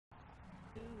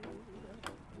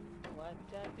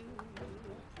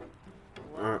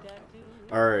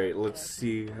Alright, let's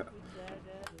see.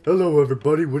 Hello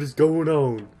everybody, what is going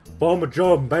on? Bomber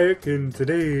John back, and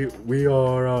today we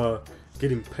are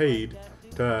getting paid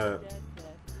to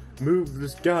move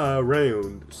this guy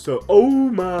around. So, oh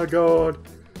my god,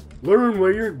 learn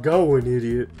where you're going,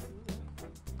 idiot.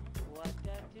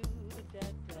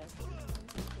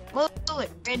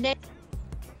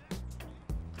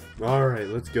 Alright,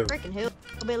 let's go. Freaking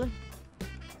hillbilly.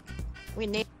 We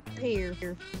need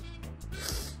here.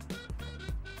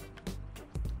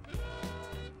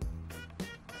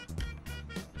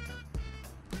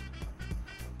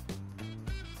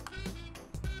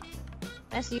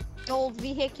 That's the old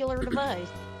vehicular device.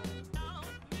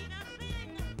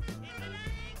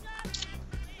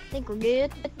 Think we're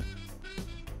good.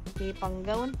 Keep on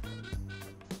going.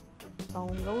 Keep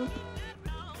on going.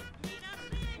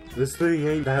 This thing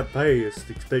ain't that fast,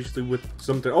 especially with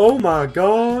something. Oh my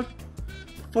god!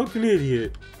 Fucking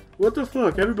idiot. What the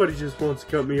fuck? Everybody just wants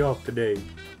to cut me off today.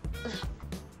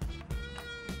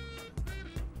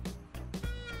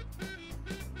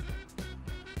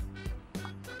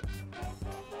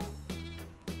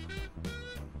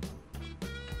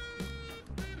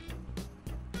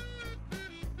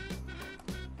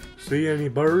 See any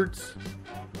birds?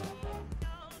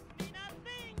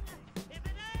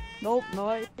 Nope, no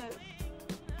idea.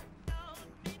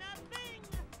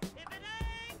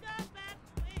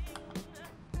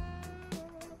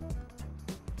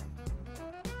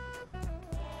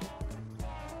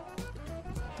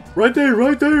 Right there,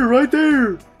 right there, right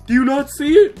there! Do you not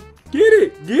see it? Get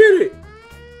it, get it!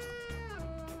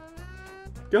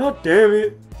 God damn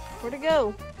it! Where'd it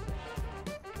go?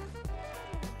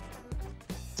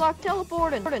 It's like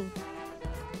teleporting.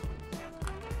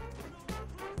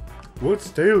 What's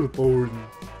teleporting?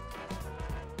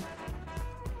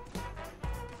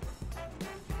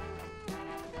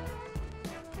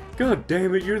 God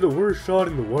damn it, you're the worst shot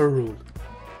in the world.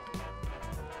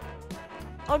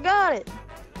 I got it.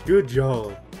 Good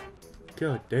job.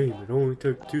 God damn, it only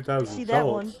took 2,000 See that shots.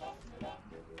 one?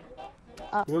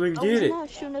 Well then get it.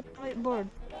 Not shooting at the right bird.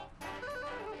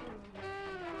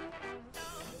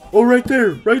 Oh, right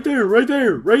there, right there, right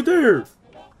there, right there.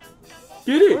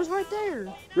 Get it. Where's right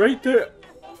there? Right there.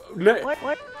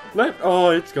 What? Left.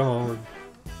 Oh, it's gone.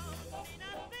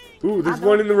 Ooh, there's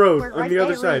one in the road on Right the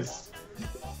other there side.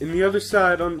 In the other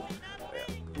side on.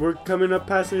 We're coming up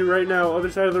past it right now. Other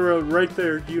side of the road, right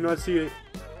there. Do you not see it?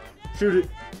 Shoot it.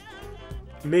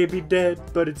 Maybe dead,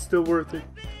 but it's still worth it.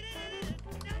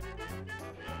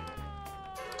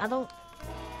 I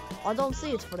don't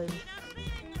see its footage.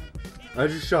 I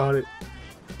just shot it.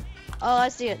 Oh, I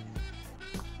see it.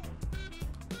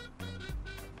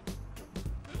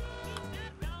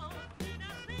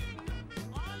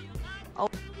 Oh,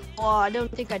 I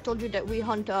don't think I told you that we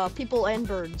hunt people and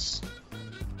birds.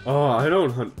 Oh, I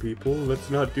don't hunt people.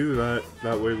 Let's not do that.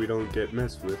 That way we don't get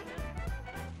messed with.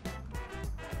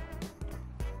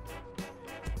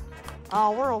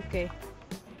 Oh, we're okay.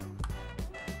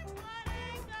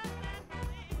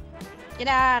 Get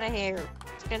out of here.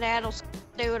 Skedaddle,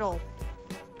 skedoodle.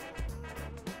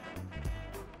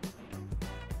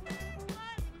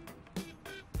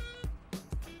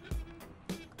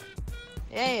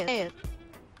 Yeah.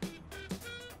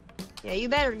 Yeah, you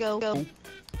better go.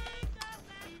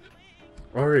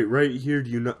 Alright, right here, do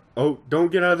you not... Oh, don't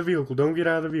get out of the vehicle. Don't get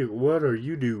out of the vehicle. What are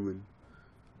you doing?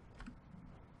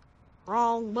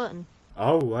 Wrong button.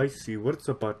 Oh, I see. What's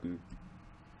the button?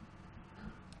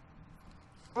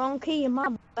 Wrong key in my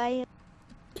bed.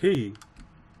 Key?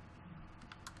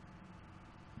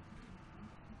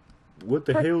 What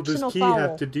the hell does Personal key foul.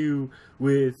 have to do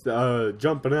with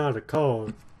jumping out of car?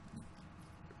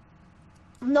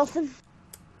 Nothing.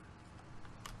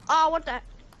 Oh, what the?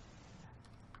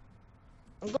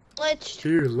 I'm glitched.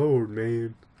 Dear Lord,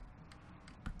 man.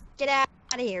 Get out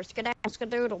of here. Skedaddle,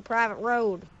 skedoodle, private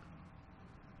road.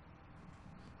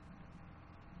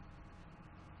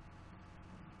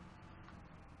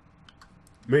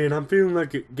 Man, I'm feeling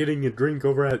like getting a drink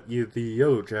over at the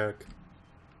Yellow Jack.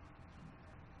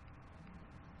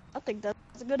 I think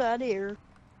that's a good idea.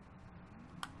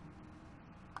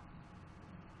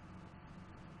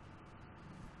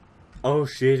 Oh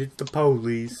shit, it's the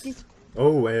police.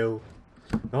 Oh well.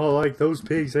 Not like those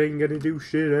pigs ain't gonna do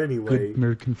shit anyway. Good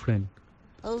American friend.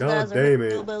 Those God guys are damn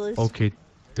it. hillbillies. Okay,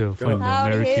 the fine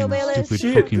Howdy, American hillbillies. stupid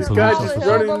Shit, fucking this police guy officer. just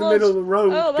running in the middle of the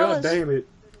road. Oh, God Billis. damn it.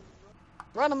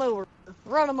 Run them over.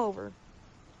 Run them over.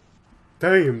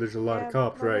 Damn, there's a lot of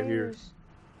cops right here.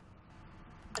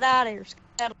 Get out of here.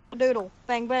 Skedaddle, doodle.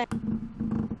 Bang, bang.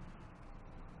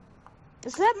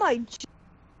 Is that my...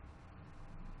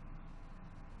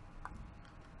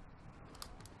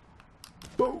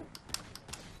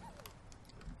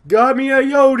 Got me a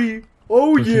Yodi.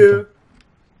 Oh yeah.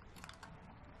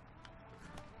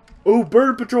 Oh,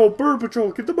 bird patrol, bird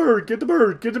patrol. Get the bird, get the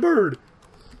bird, get the bird.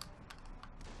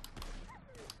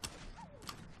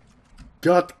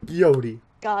 Got the Yodi.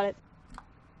 Got it.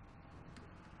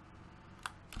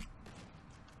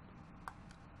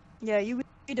 Yeah, you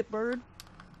eat it, bird.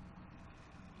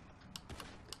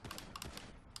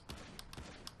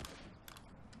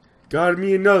 Got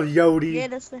me another Yodi. Yeah,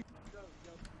 that's the.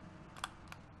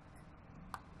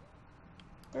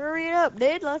 Hurry up,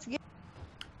 dude. Let's get.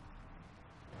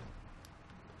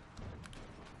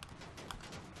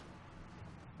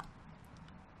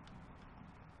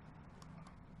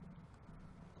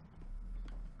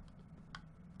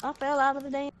 I fell out of the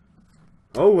damn.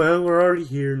 Oh well, we're already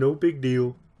here. No big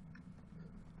deal.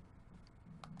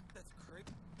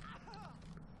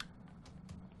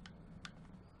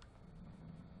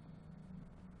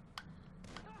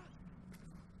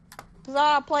 This is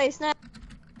our place now.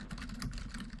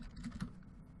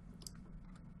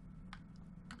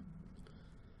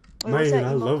 Wait, what's Man, that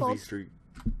I emo love called? these street.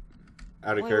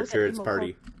 Out of Wait, what's that character, it's emo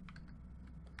party.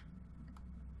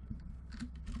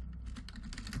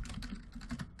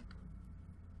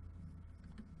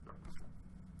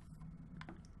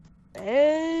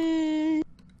 Hey.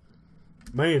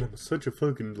 Man, I'm such a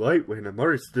fucking lightweight. I'm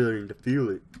already starting to feel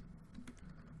it.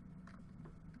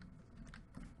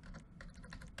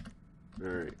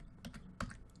 Alright.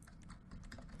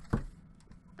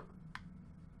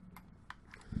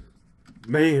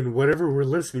 Man, whatever we're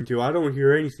listening to, I don't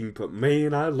hear anything, but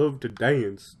man, I love to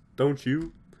dance. Don't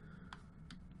you?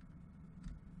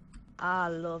 I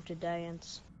love to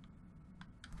dance.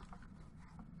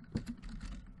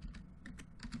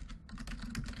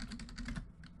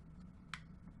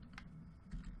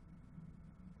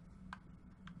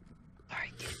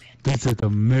 This is the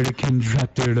American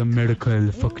tractor,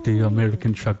 America. Fuck the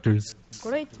American tractors.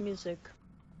 Great music.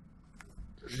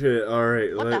 Shit,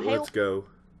 alright, What the hell? let's go.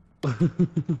 What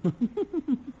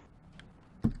the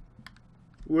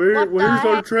Where's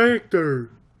our heck? tractor?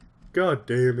 God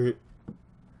damn it.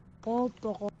 What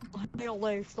the hell?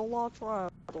 They still on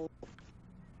travel.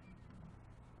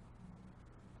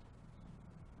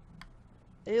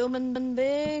 Human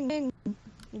being,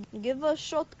 give us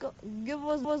shotgun. Give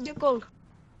us vehicle.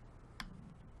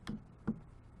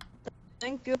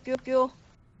 Thank you.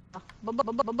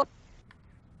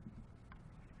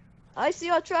 I see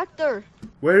a tractor.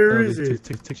 Where is it?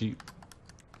 Give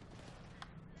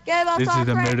us This our is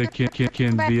tractor.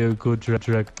 American vehicle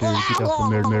tractor. Get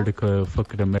off America.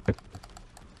 Fuck it, America.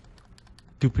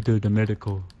 Stupid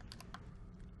America.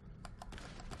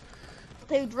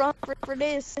 Too drunk for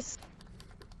this.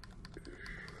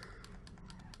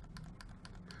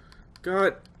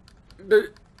 God.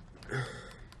 The...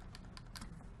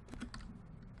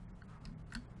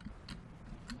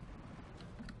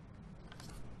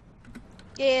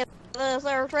 Give us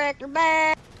our tractor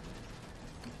back.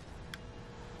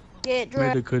 Get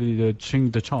drunk. America the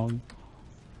ching the chong.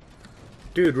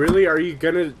 Dude, really? Are you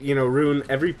gonna, ruin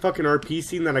every fucking RP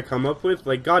scene that I come up with?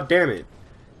 Like, god damn it.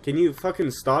 Can you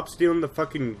fucking stop stealing the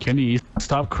fucking... Can you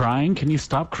stop crying? Can you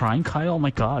stop crying, Kyle? Oh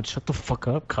my god, shut the fuck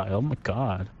up, Kyle. Oh my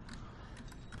god.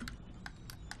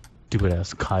 Stupid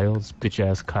ass Kyle's, bitch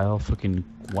ass Kyle, fucking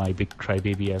why big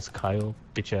crybaby ass Kyle,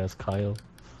 bitch ass Kyle.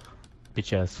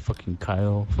 Bitch ass fucking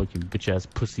Kyle, fucking bitch ass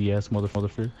pussy ass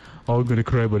motherfucker. Oh, I'm gonna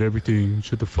cry about everything.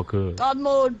 Shut the fuck up. God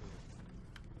mode.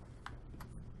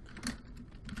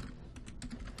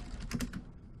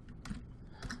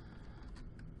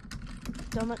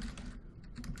 Damn it.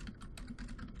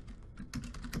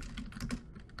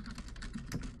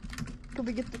 Could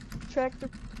we get the tractor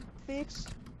fixed?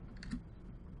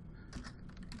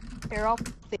 Here, I'll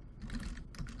fix.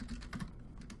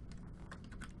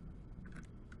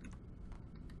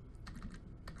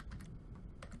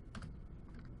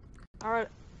 Alright.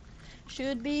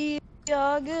 Should be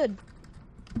good.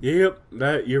 Yep,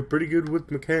 you're pretty good with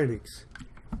mechanics.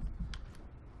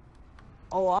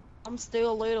 Oh, I'm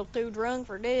still a little too drunk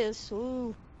for this.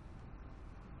 Ooh.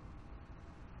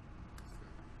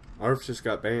 Arf just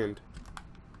got banned.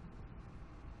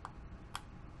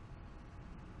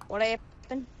 What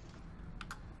happened?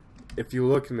 If you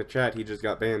look in the chat, he just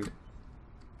got banned.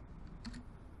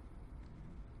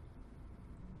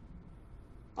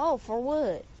 Oh, for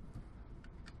what?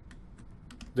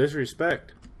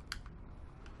 Disrespect.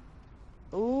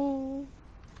 Ooh.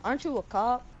 Aren't you a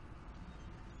cop?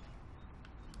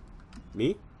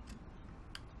 Me?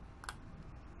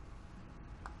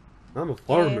 I'm a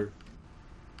farmer.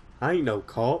 I ain't no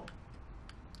cop.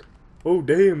 Oh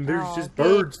damn, there's Oh, just okay.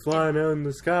 birds flying out in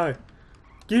the sky.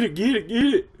 Get it, get it,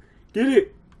 get it! Get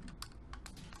it!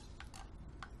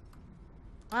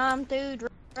 I'm too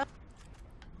drunk.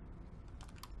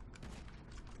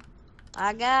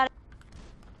 I got it.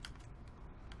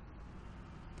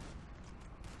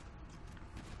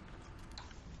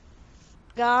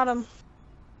 Got him.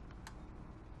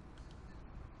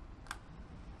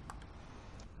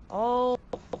 Oh.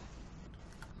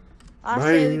 I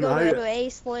say we go to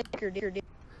Ace Flicker, dude.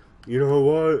 You know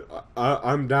what?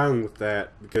 I'm down with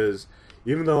that, because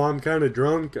even though I'm kind of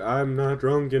drunk, I'm not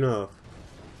drunk enough.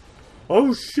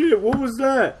 Oh shit, what was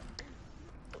that?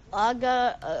 I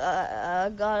got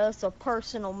us a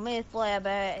personal meth lab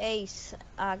at Ace.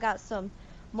 I got some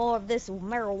more of this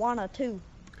marijuana too.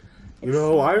 You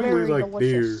know, I only very like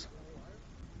beer.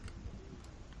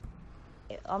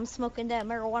 I'm smoking that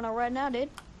marijuana right now, dude.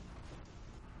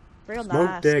 Real Smoke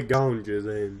nice. that ganja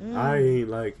then. I ain't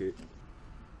like it.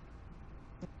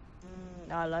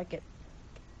 I like it.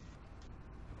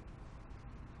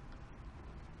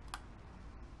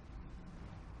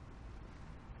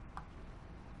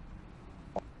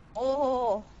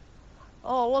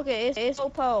 Oh, look at it. It's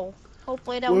Popo.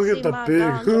 Hopefully they don't see my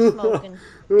ganja smoking.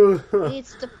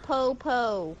 It's the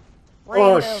Popo. Random.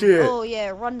 Oh shit. Oh yeah,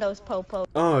 run those Popo.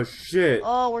 Oh shit.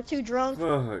 Oh, we're too drunk.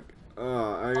 Fuck. I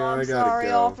I'm gotta sorry,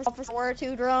 go. officer. We're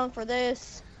too drunk for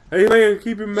this. Hey man,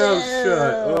 keep your mouth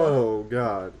shut. Oh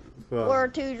god. Fuck. We're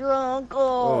too drunk.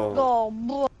 Oh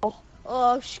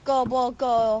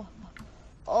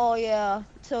yeah,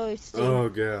 toasty. Oh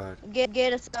god.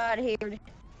 Get us out of here.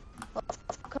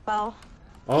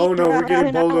 Oh no, we're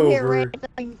getting pulled over.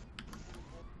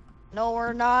 No,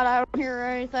 we're not. I don't hear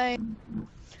anything.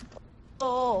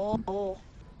 Oh.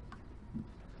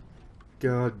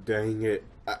 God dang it.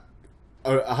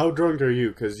 How drunk are you?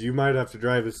 Because you might have to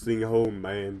drive this thing home,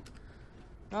 man.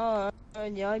 Yeah,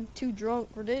 I'm too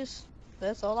drunk for this.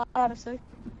 That's all I gotta say.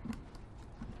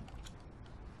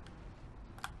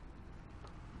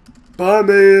 Bye,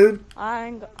 man. I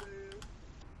ain't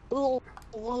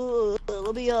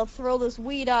let me throw this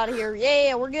weed out of here.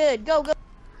 Yeah, we're good. Go.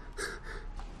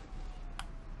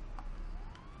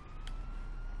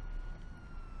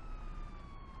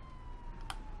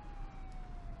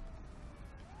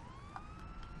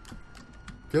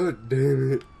 God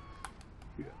damn it.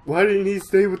 Why didn't he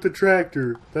stay with the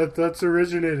tractor? That's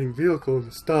originating vehicle.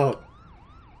 Stop.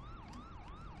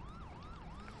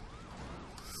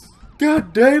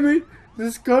 God damn it.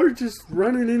 This car just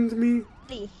running into me.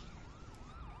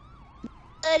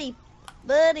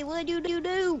 Buddy, what'd you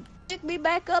do? Pick me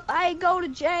back up. I ain't going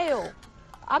to jail.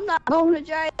 I'm not going to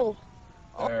jail.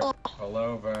 Pull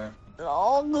over.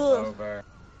 All good. Pull over.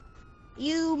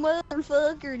 You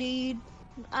motherfucker, dude.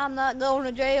 I'm not going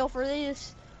to jail for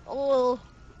this. Oh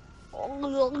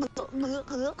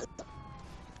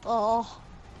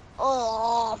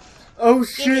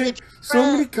shit. So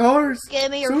many cars.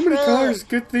 Give me your so many truck. cars.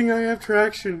 Good thing I have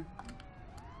traction.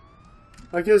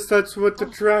 I guess that's what the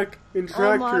tractor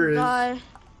Oh my is. God.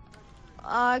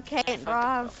 I can't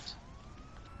drive.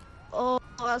 Oh,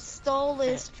 I stole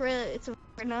this truck. It's a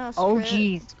very nice truck. Oh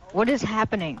jeez, what is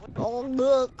happening? Oh,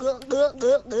 good.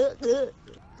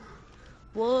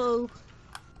 Whoa.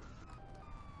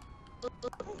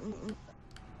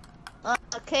 I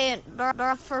can't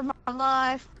drive for my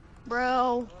life,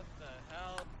 bro. What the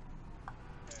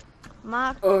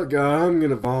hell? Oh god, I'm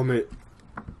gonna vomit.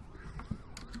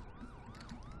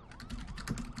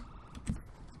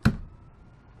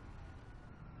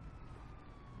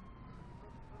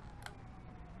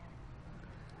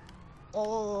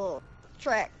 Oh,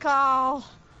 track call.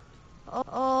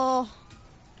 Oh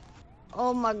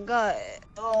my god.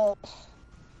 Oh.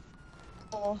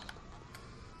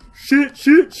 Shit.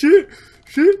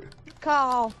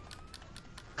 Kyle.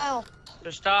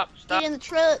 Just stop. Get in the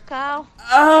truck, Kyle.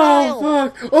 Oh,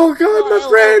 fuck. Oh, God, my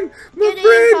friend. Get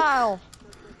in, Kyle.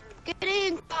 Get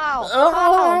in, Kyle.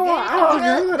 Kyle,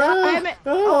 get in the truck. Damn it.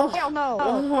 Oh, hell no.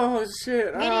 Oh,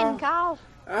 shit. Get in, Kyle.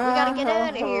 We gotta get out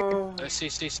of here. Let's see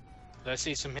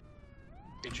some.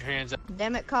 Get your hands up.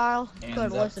 Damn it, Kyle. Hands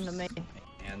Couldn't up. listen to me.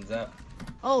 Hands up.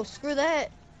 Oh, screw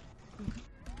that.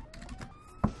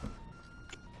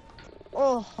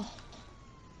 Oh,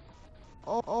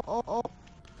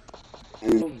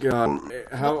 God.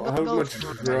 How much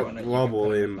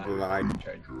rubble in the Over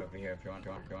here if you want.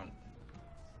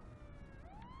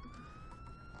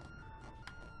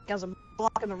 Guys, I'm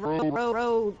blocking the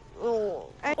road. Oh,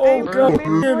 oh God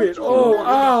damn it. Oh,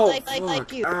 ow.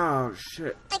 Thank you. Oh,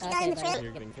 shit.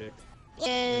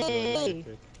 Yay.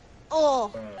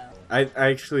 Oh. I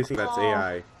actually think that's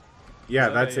AI. Yeah,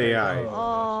 that's AI.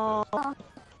 Oh.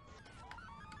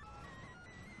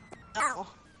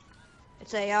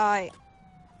 It's AI.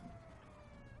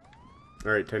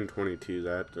 Alright, 1022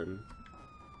 that then.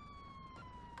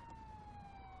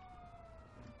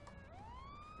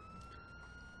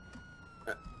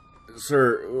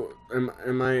 Sir,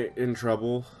 am I in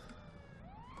trouble?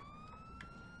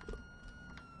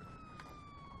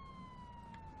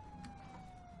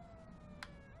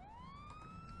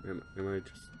 Am I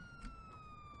just...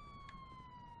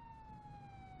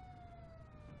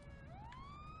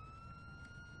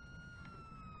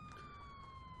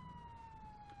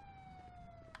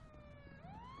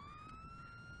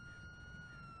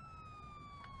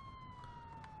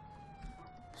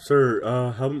 Sir,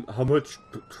 how much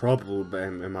trouble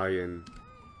am I in?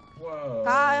 Whoa.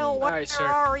 Kyle, where Alright, sir.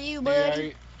 are you,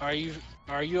 buddy? Are you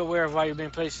aware of why you've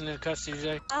been placed into custody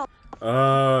today?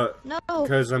 No.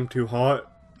 Because I'm too hot.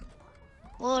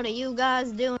 What are you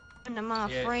guys doing to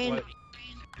my friend?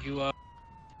 What,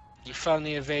 you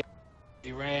felony evaded.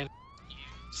 You ran.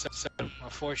 So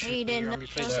unfortunately, He didn't you're gonna be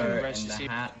placed Sir, under in arrest the this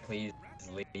evening. hat, please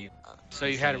leave. So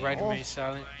you had a right to Oh. remain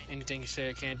silent. Anything you say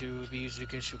or can't do will be used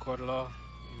against you in court of law.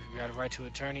 You got a right to an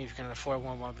attorney. You can afford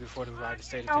one before the ride to the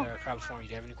state of California. Do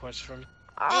you have any questions for me?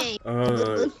 Hey,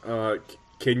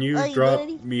 Can you Hey, drop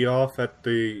buddy. me off at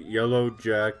the Yellow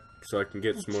Jack so I can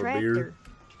get some more beer?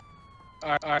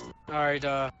 Alright,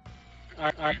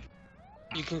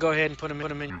 you can go ahead and put him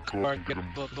in your car. Get a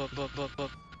book.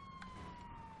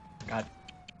 God.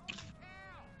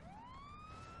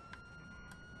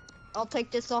 I'll take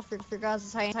this off your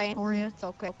guys' hand for you. It's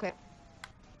okay.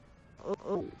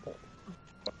 Oh.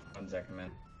 1 second,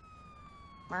 man.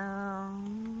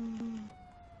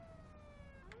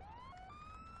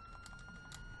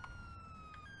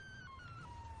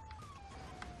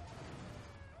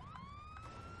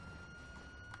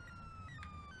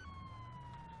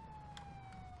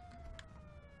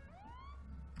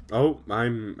 Oh,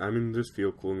 I'm in this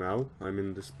vehicle now. I'm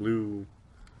in this blue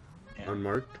Yeah.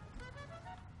 unmarked.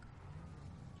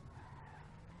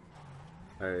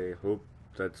 I hope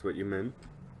that's what you meant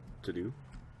to do.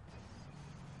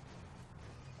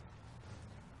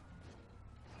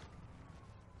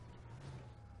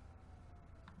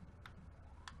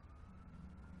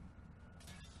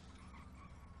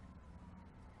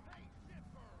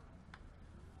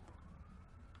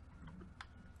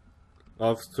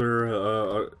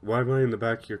 Officer, why am I in the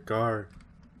back of your car?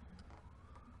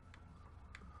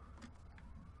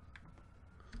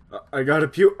 I got a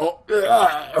pew. Oh.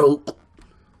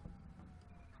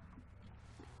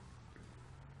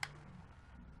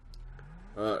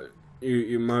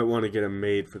 You might want to get a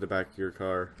maid for the back of your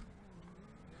car.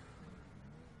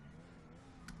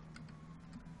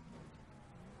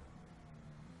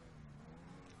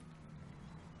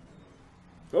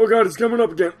 Oh God, it's coming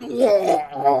up again. Do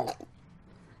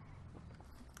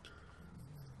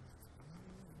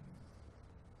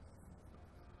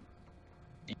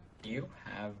you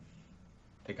have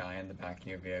the guy in the back of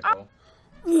your vehicle?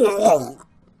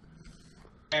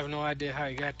 I have no idea how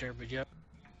you got there, but yep.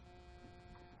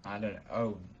 I don't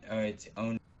know. Oh, it's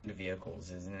owned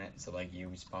vehicles, isn't it? So, like, you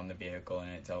spawn the vehicle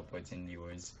and it teleports into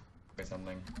yours or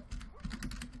something.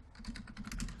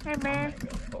 Hey man,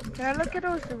 can I look at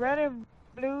those red and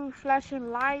blue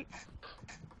flashing lights?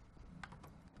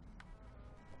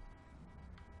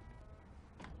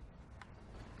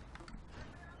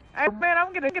 Hey man,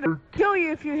 I'm gonna kill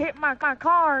you if you hit my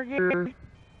car again.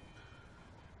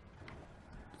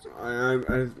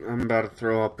 I'm about to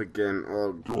throw up again.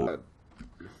 Oh God.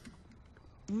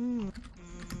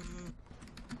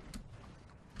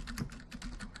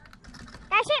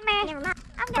 That's it, man.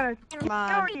 I'm gonna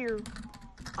kill you.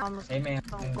 Hey man,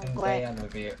 stay out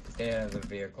of the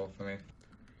vehicle for me.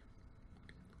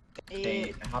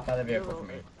 Hop out of the vehicle for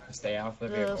me. Stay off the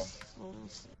vehicle.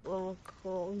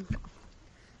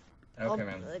 Okay,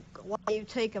 man. Why are you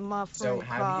taking my So friend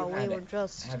car? We were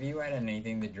just. have you had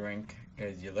anything to drink?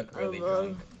 Because you look really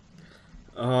drunk.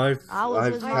 I've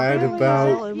was had really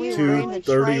about and we were in the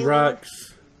 230 trailer.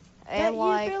 racks. And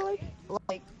like,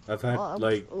 I've had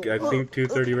like I think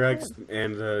 230 racks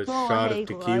and a shot of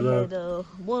tequila. I had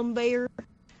 1 beer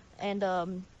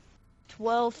and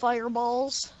 12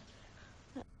 fireballs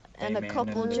and Hey, a man,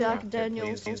 couple in the Jack tractor,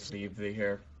 Daniels. Please leave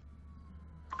here.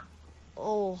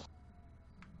 Oh,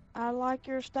 I like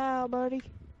your style, buddy.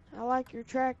 I like your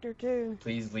tractor too.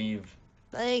 Please leave.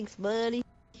 thanks, buddy.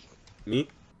 Me?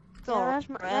 It's Yeah, that's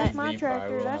my Leave, or I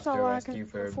tractor. will That's have to all I arrest can you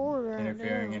for afford right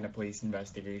interfering now. in a police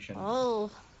investigation.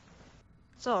 Oh,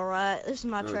 it's alright. This is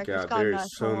my Oh tractor. It's God, got a there's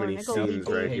nice so horn. many It goes scenes beep,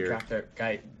 right beep. Hey, here. tractor,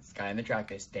 guy in the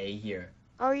tractor, stay here.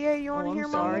 Oh yeah, you want to I'm hear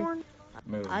sorry. my horn?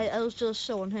 Move. I was just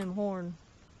showing him horn.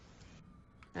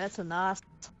 That's a nice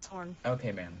horn.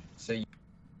 Okay, man. So you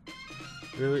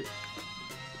Really?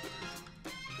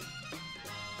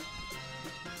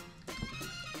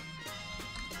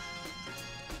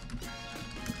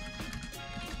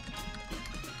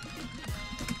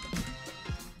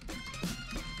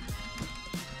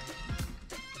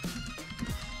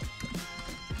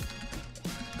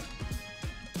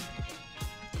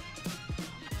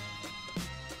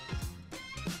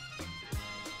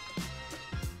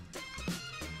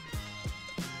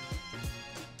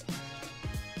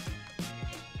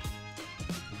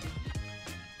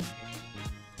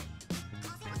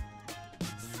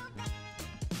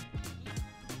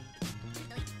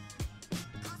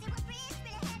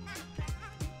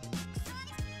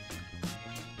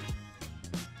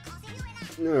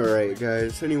 Alright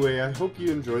guys, anyway, I hope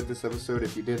you enjoyed this episode.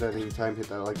 If you did at any time, hit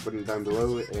that like button down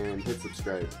below and hit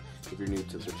subscribe if you're new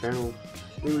to the channel.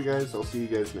 Anyway guys, I'll see you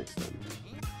guys next time.